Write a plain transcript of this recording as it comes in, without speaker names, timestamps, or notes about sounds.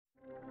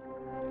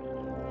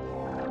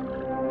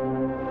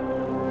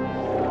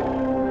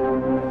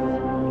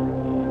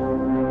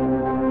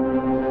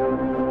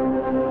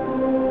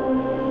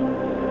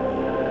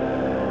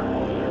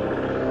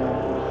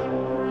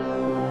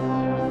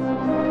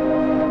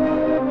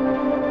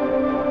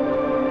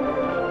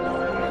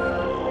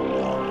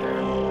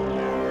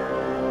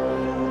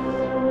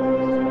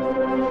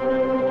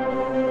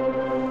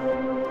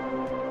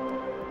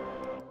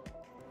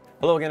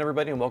Hello again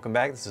everybody and welcome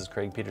back. This is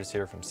Craig Peters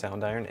here from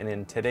Soundiron, and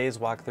in today's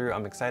walkthrough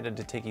I'm excited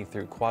to take you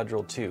through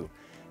Quadral 2.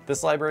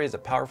 This library is a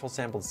powerful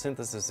sampled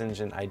synthesis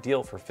engine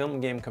ideal for film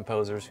and game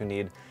composers who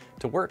need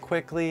to work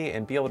quickly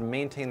and be able to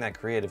maintain that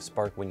creative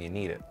spark when you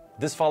need it.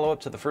 This follow-up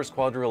to the first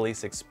Quadral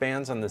release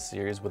expands on this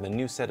series with a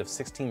new set of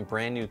 16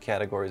 brand new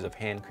categories of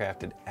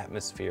handcrafted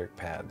atmospheric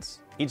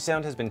pads. Each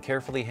sound has been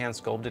carefully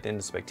hand-sculpted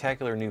into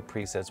spectacular new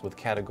presets with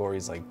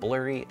categories like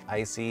Blurry,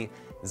 Icy,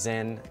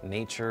 Zen,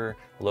 Nature,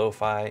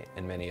 LoFi,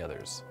 and many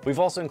others. We've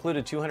also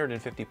included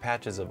 250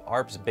 patches of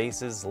arps,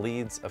 basses,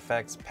 leads,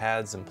 effects,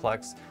 pads, and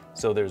plucks,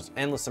 so there's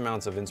endless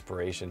amounts of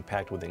inspiration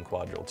packed within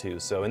Quadral 2.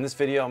 So in this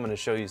video, I'm going to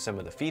show you some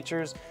of the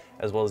features,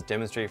 as well as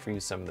demonstrate for you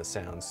some of the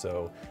sounds.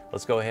 So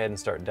let's go ahead and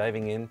start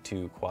diving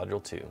into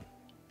Quadral 2.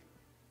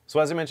 So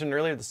as I mentioned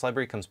earlier, this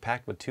library comes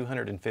packed with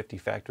 250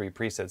 factory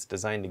presets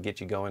designed to get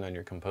you going on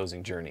your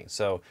composing journey.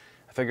 So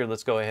I figured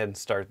let's go ahead and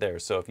start there.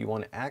 So if you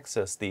want to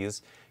access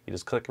these, you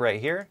just click right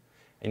here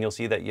and you'll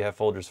see that you have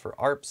folders for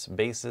arps,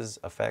 basses,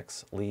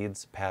 effects,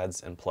 leads, pads,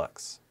 and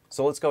plucks.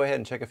 So let's go ahead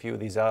and check a few of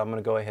these out. I'm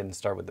going to go ahead and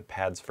start with the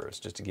pads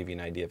first, just to give you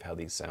an idea of how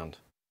these sound.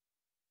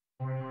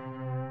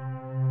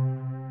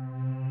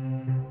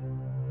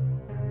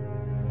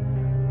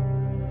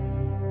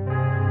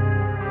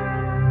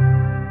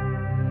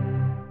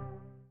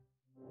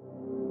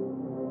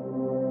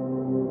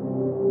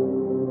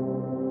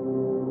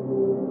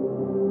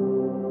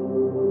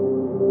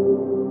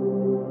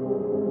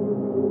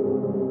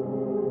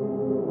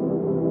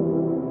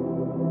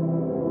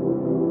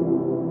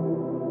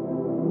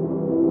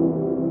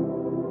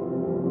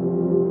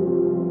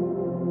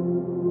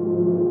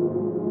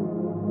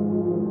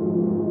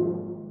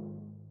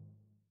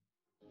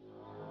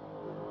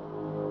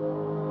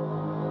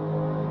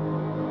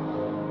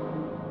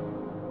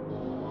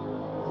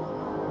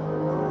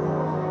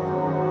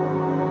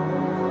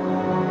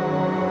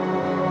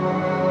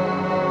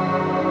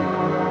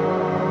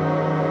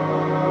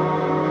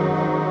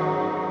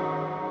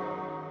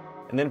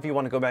 And then if you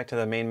want to go back to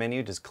the main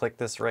menu, just click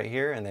this right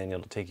here and then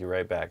it'll take you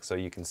right back so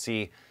you can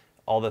see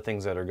all the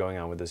things that are going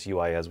on with this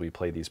UI as we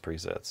play these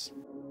presets.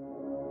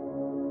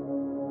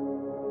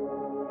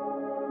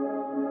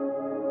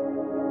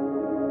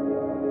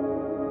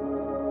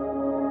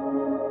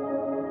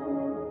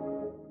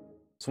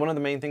 So one of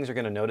the main things you're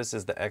going to notice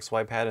is the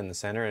XY pad in the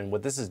center, and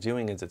what this is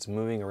doing is it's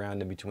moving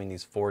around in between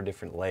these 4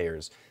 different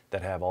layers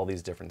that have all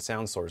these different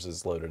sound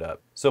sources loaded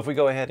up. So if we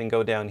go ahead and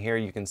go down here,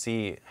 you can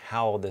see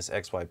how this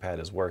XY pad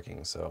is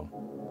working. So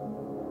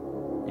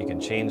you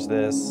can change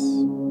this,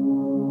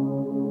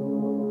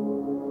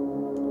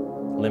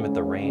 limit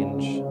the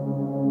range,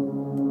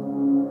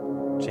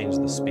 change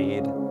the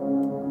speed.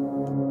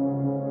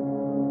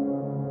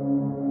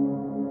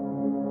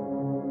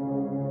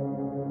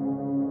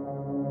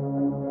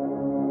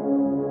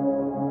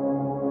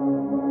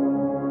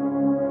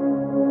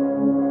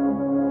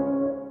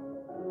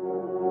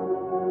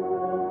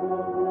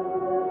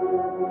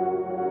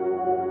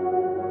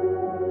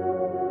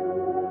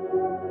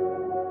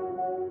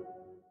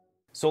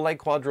 So like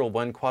Quadral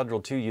 1,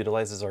 Quadral 2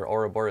 utilizes our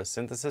Ouroboros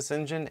synthesis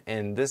engine,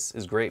 and this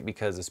is great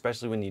because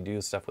especially when you do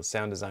stuff with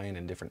sound design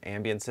and different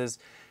ambiences,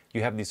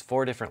 you have these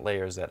 4 different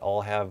layers that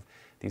all have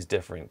these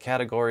different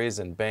categories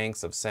and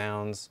banks of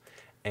sounds,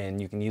 and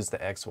you can use the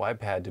XY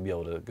pad to be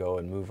able to go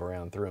and move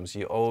around through them, so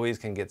you always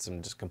can get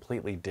some just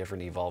completely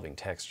different evolving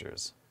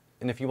textures.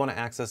 And if you want to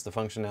access the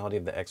functionality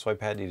of the XY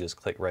pad, you just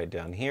click right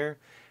down here,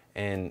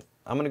 and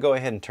I'm going to go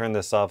ahead and turn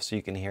this off so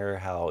you can hear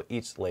how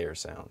each layer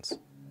sounds.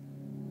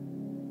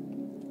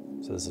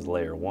 So this is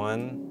layer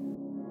 1.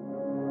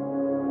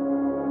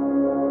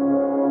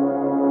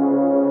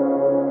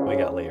 We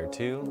got layer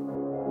 2.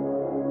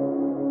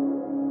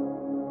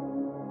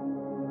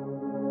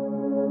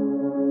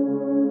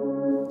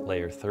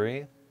 Layer 3.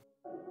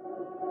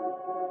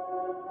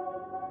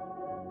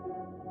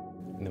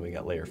 And then we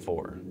got layer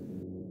 4.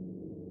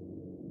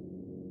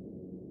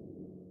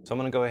 So I'm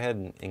going to go ahead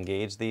and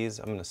engage these.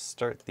 I'm going to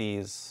start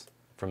these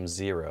from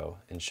 0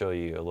 and show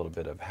you a little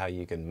bit of how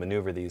you can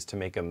maneuver these to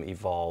make them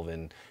evolve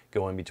and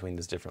go in between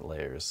these different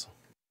layers.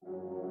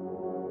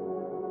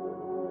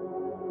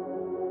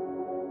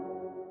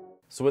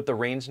 So with the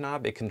range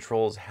knob, it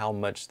controls how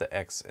much the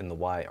X and the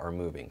Y are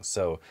moving.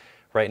 So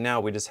right now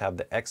we just have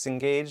the X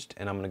engaged,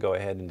 and I'm going to go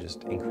ahead and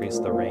just increase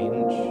the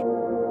range.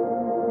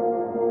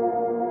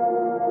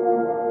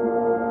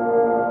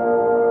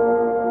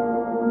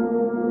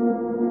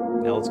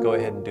 Now let's go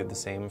ahead and do the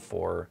same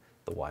for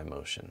the Y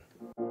motion.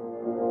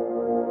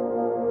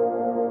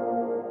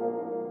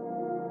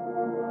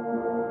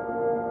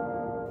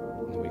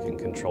 We can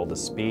control the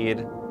speed.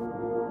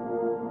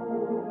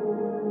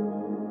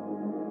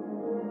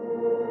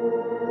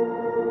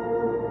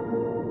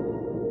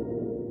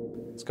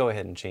 Let's go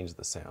ahead and change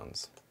the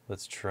sounds.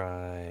 Let's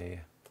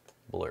try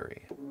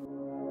Blurry.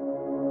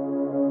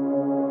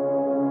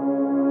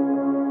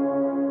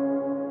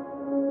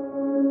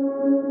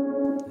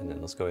 And then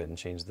let's go ahead and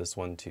change this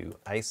one to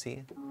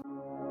Icy.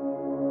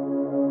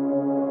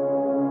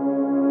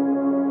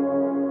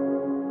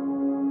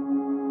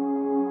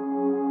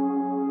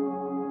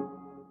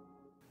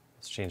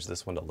 change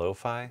this one to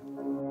LoFi.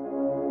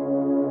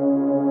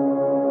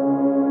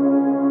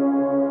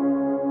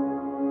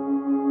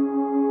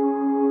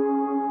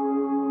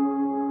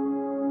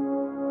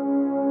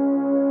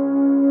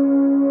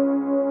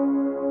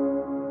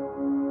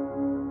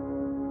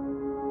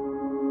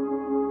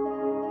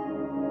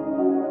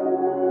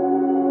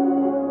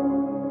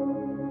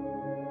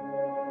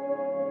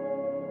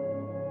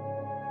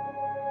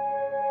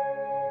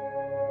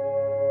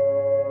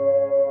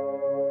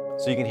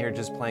 So you can hear,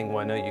 just playing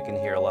one note, you can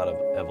hear a lot of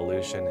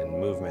evolution and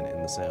movement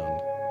in the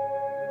sound.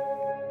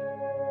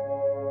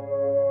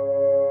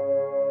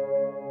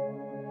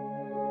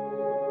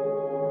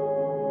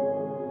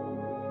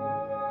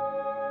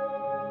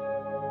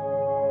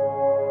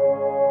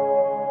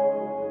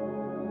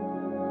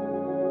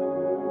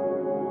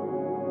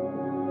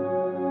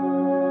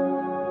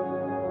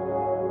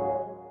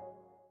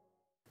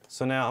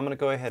 So now I'm going to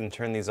go ahead and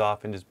turn these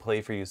off and just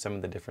play for you some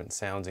of the different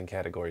sounds and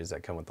categories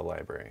that come with the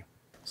library.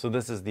 So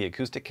this is the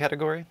acoustic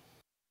category.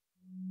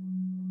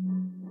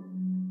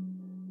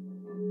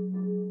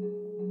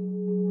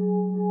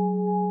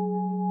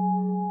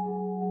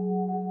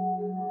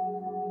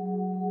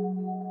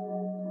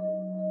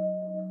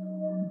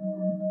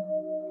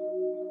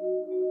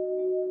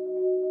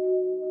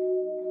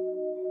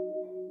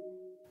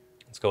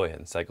 Let's go ahead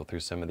and cycle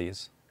through some of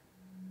these.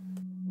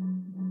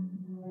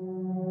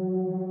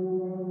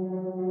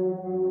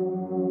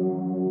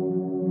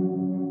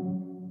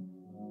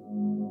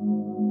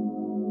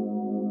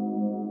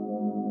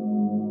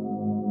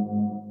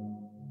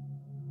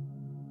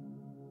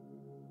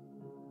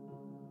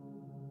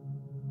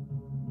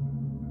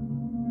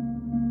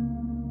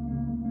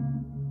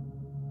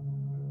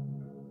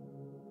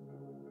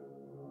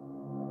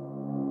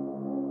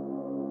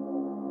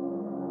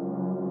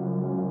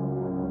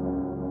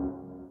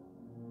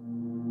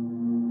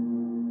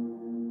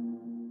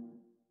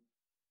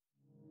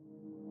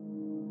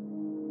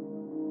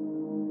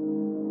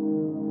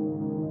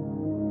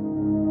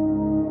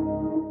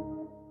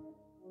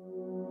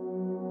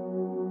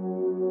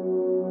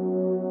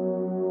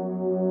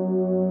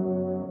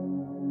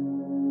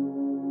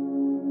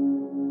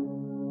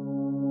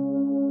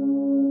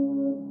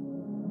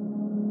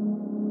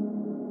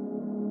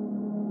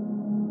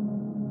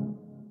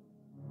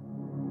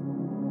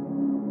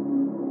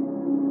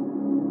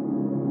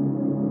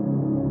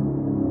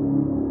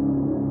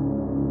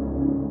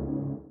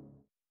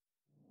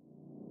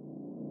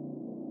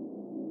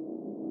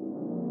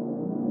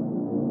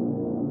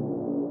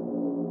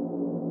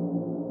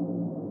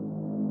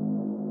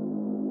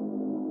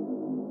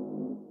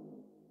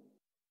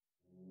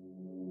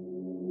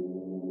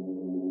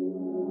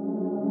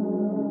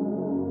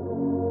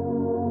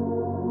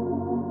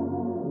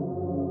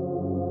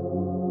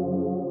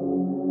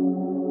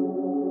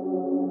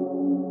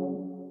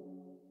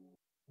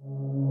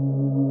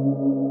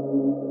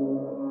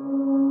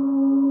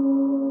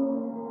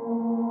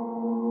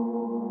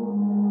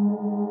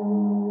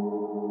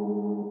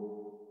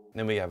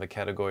 Then we have a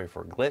category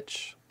for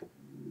glitch.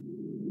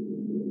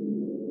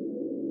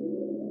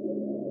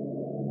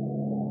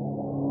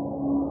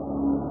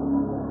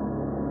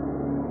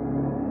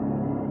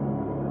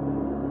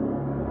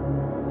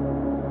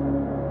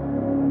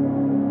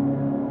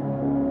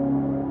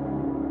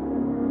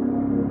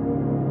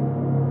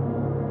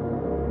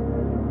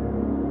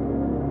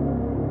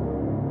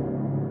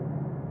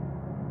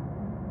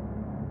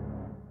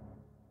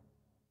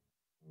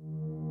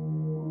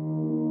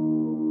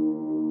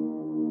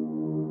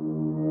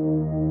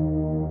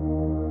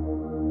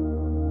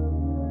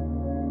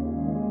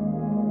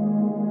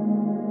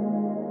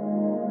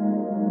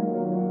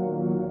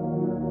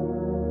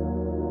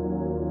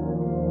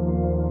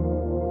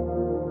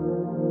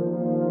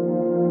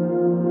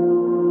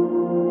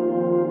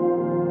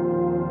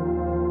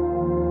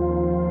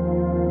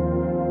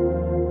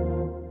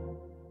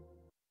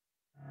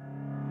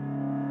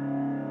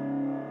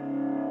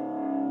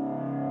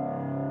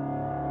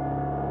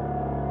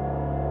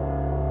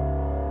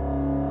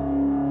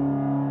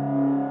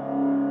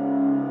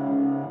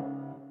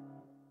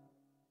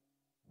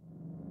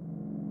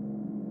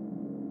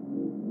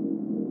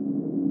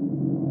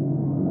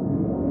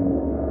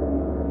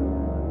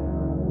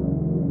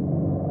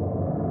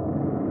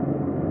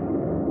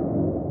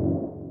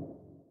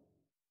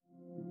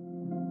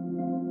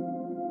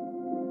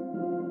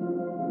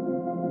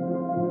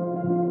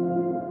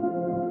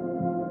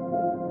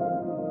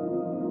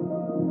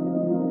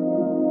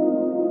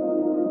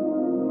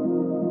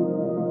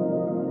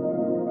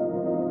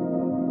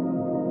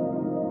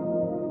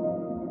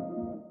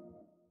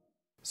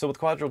 So with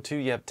Quadral 2,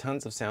 you have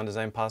tons of sound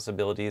design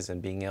possibilities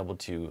and being able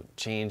to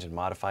change and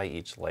modify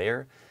each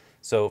layer.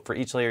 So for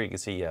each layer, you can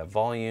see you have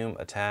volume,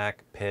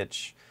 attack,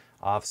 pitch,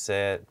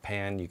 offset,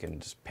 pan. You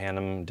can just pan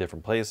them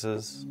different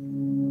places.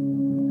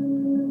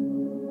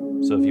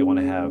 So if you want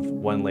to have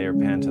one layer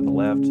pan to the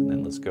left, and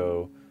then let's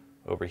go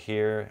over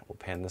here, we'll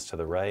pan this to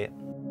the right.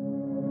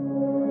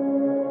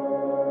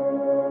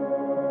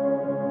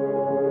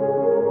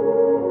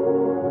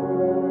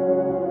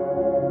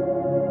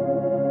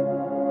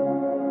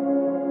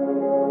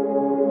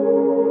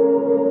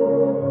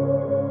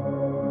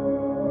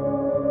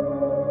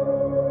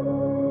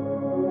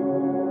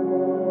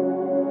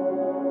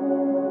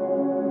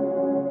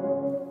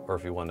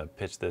 if we want to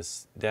pitch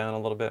this down a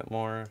little bit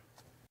more.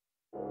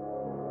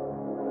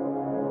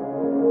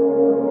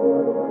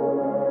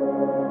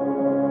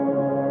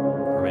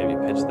 Or maybe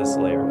pitch this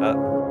layer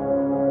up.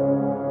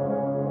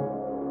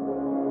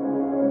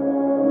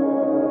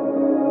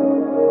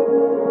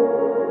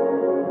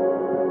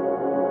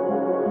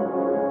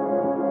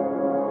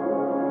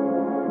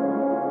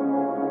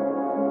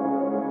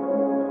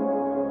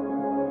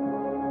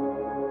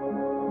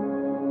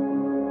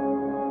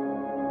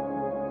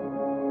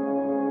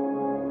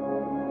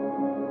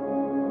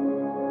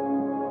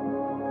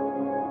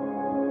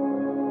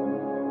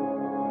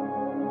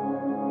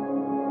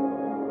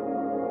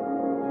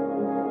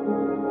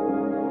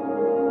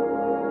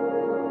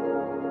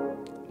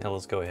 Now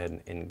let's go ahead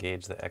and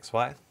engage the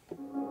XY.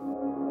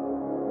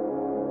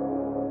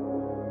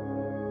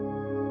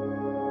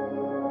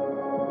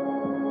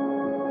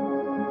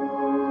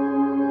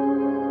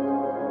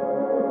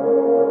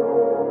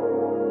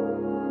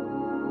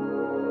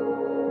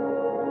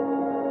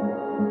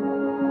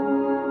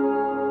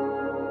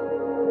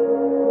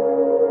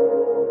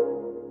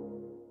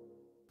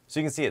 So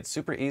you can see it's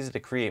super easy to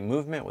create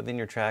movement within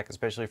your track,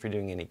 especially if you're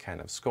doing any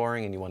kind of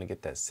scoring and you want to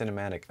get that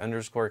cinematic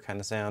underscore kind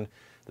of sound.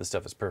 This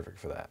stuff is perfect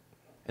for that.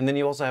 And then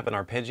you also have an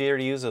arpeggiator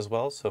to use as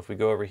well. So if we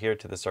go over here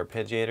to this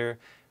arpeggiator,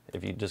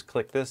 if you just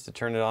click this to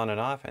turn it on and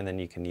off, and then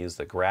you can use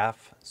the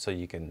graph so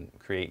you can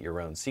create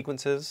your own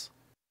sequences.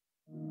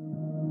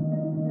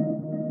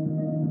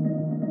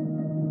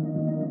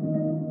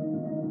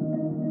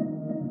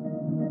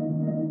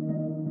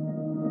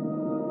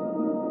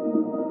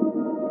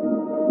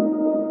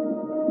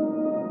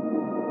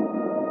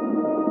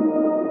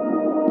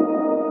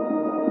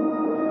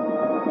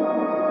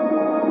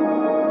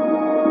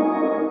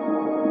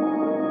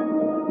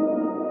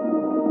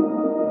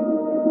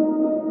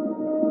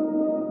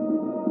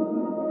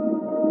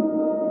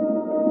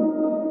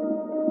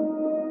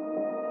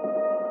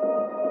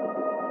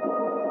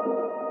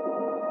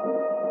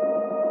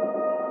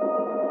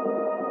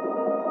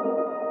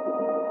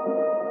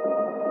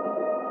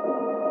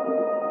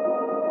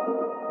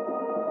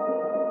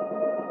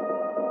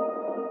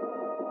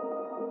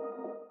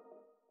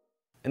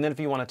 And then if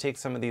you want to take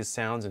some of these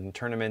sounds and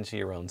turn them into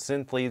your own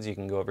synth leads, you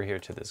can go over here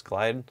to this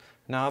glide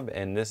knob,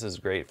 and this is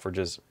great for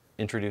just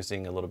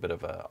introducing a little bit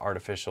of an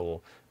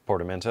artificial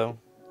portamento.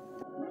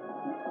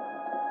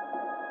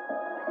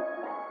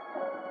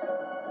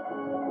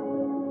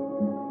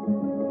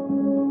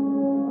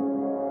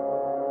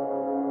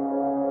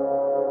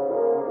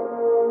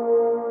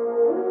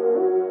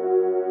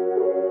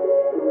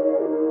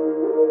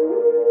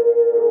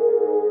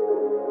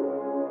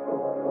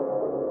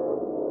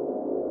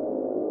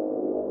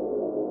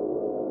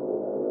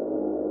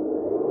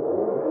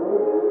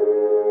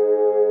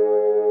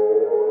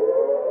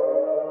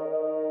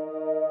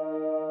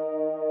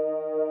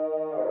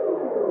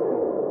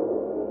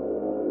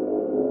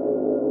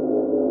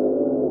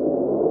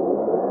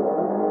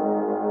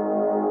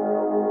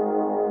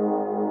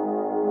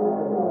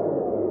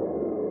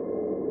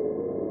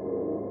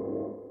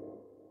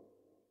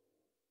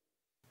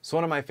 So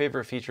one of my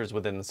favorite features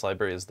within this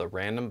library is the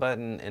random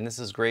button, and this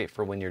is great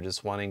for when you're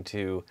just wanting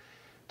to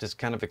just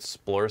kind of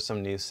explore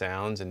some new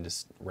sounds and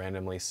just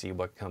randomly see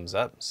what comes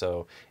up.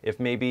 So if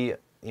maybe,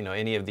 you know,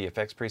 any of the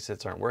effects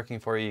presets aren't working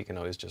for you, you can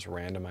always just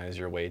randomize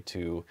your way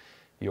to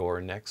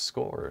your next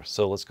score.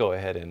 So let's go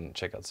ahead and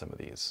check out some of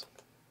these.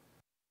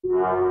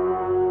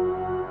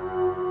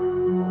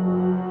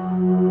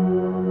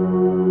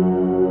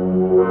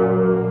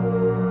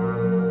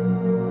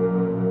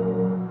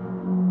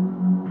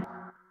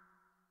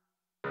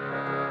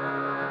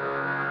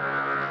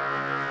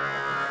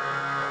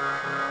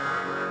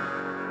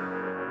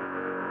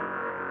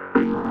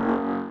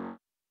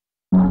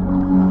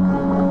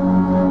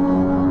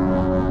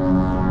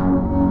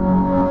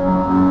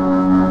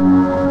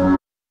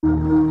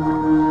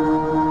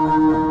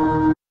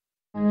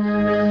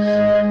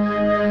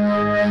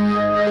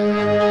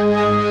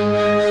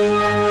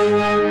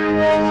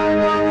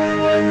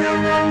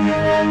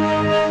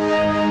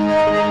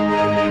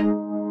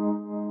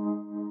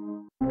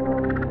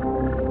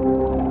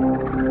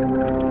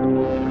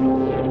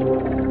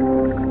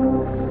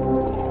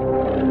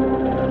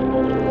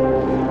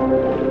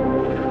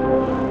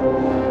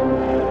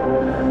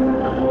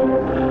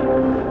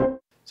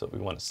 So if we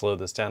want to slow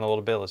this down a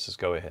little bit, let's just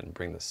go ahead and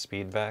bring the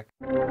speed back.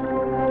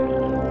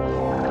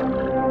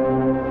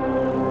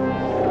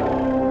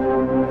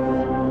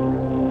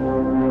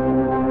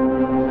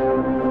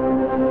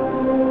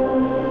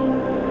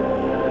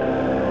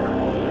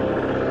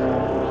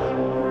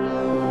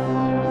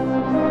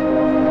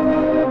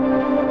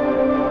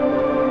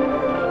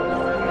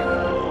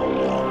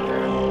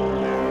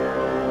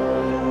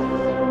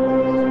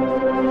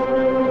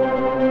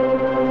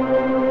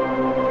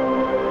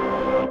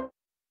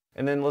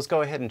 And then let's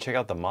go ahead and check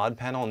out the mod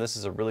panel, and this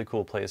is a really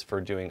cool place for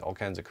doing all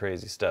kinds of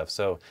crazy stuff.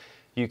 So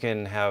you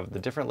can have the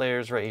different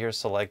layers right here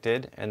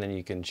selected, and then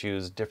you can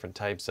choose different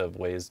types of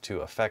ways to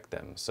affect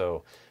them.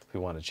 So if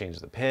we want to change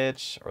the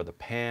pitch or the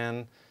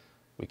pan,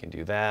 we can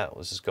do that.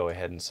 Let's just go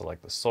ahead and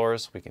select the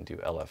source. We can do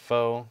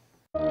LFO.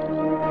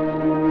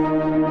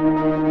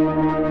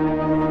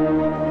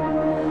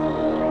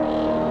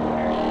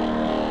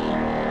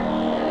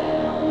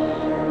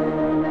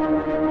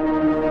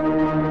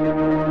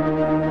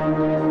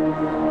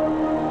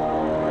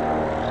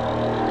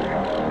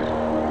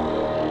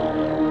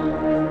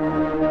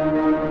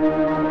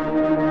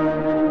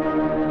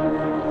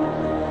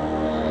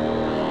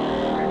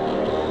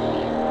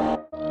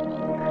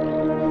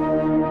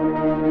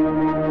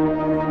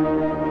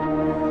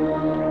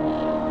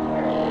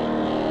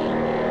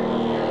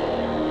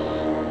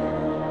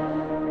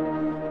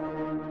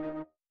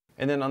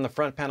 And then on the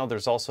front panel,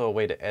 there's also a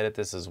way to edit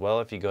this as well.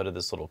 If you go to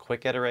this little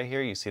quick edit right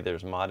here, you see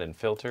there's mod and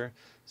filter.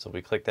 So if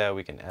we click that,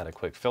 we can add a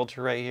quick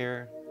filter right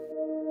here.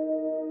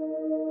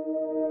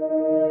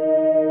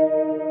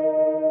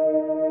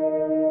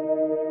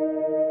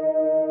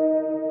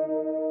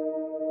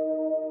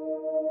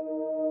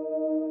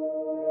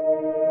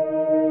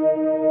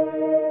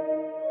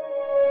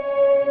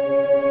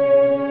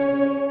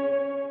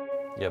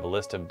 You have a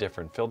list of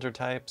different filter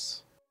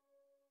types.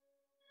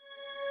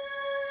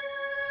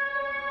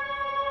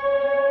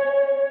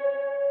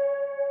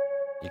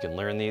 You can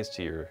learn these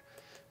to your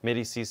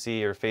MIDI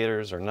CC or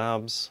faders or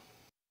knobs.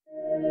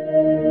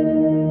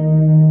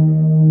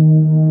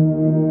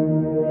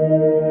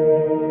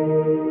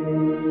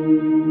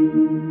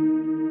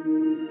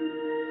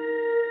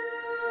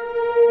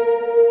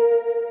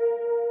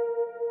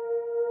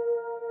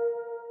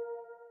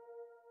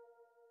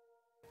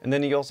 And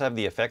then you also have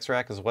the effects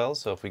rack as well.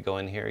 So if we go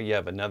in here, you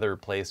have another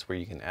place where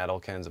you can add all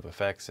kinds of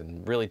effects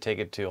and really take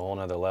it to a whole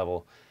nother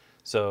level.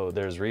 So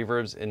there's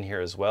reverbs in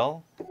here as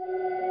well.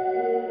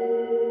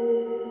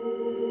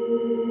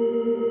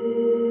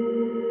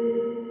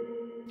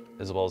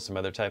 As well as some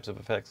other types of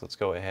effects. Let's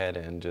go ahead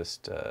and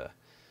just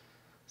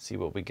see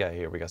what we got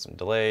here. We got some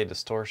delay,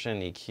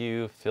 distortion,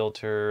 EQ,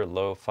 filter,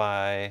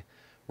 LoFi,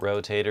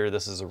 rotator.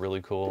 This is a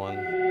really cool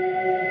one.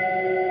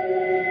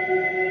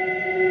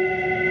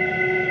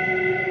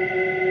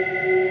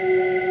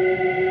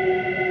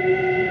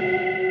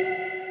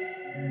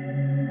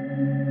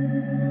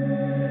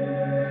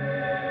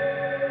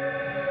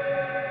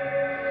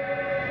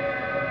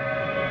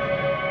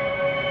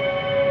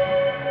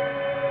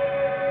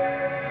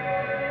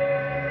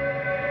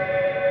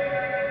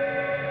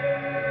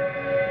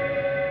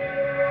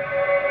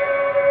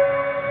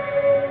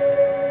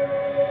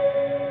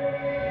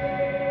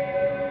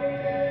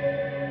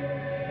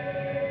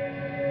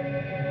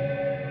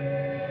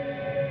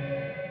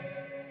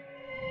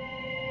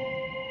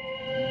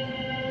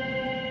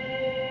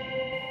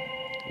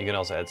 You can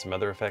also add some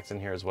other effects in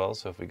here as well.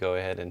 So if we go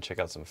ahead and check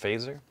out some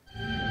phaser.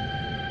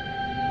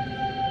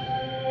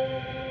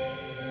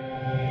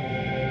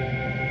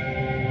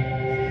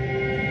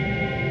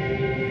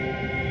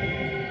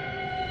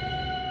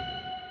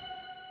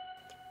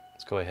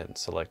 Let's go ahead and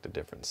select a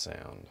different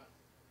sound.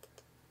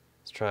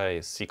 Let's try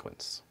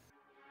sequence.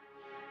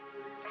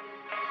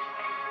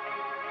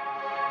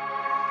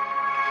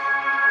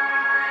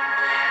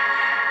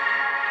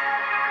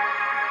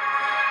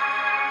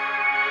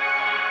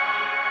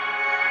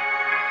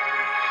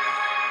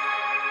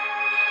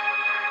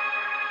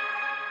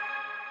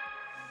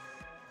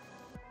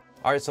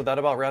 Alright, so that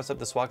about wraps up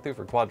this walkthrough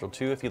for Quadral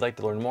 2. If you'd like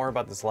to learn more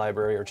about this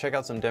library or check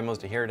out some demos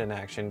to hear it in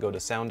action, go to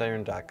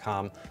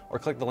soundiron.com or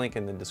click the link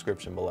in the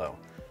description below.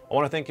 I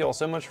want to thank you all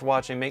so much for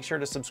watching. Make sure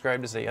to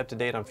subscribe to stay up to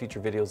date on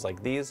future videos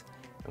like these,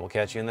 and we'll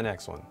catch you in the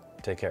next one.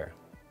 Take care.